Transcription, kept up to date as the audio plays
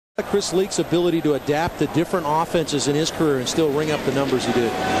Chris Leake's ability to adapt to different offenses in his career and still ring up the numbers he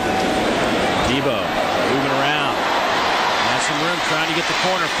did. Tebow moving around. Has some room trying to get the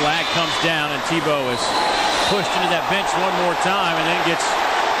corner. Flag comes down, and Tebow is pushed into that bench one more time and then gets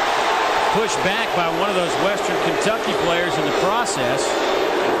pushed back by one of those Western Kentucky players in the process.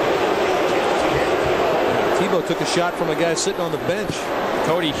 Tebow took a shot from a guy sitting on the bench.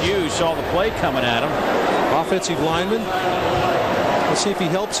 Cody Hughes saw the play coming at him. Offensive lineman. Let's see if he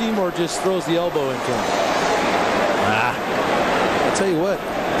helps him or just throws the elbow into him. I'll tell you what,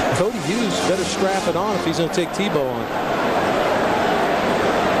 Cody Hughes better strap it on if he's going to take Tebow on.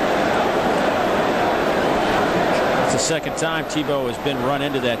 It's the second time Tebow has been run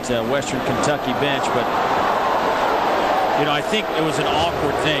into that Western Kentucky bench, but you know, I think it was an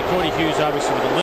awkward thing. Cody Hughes obviously with a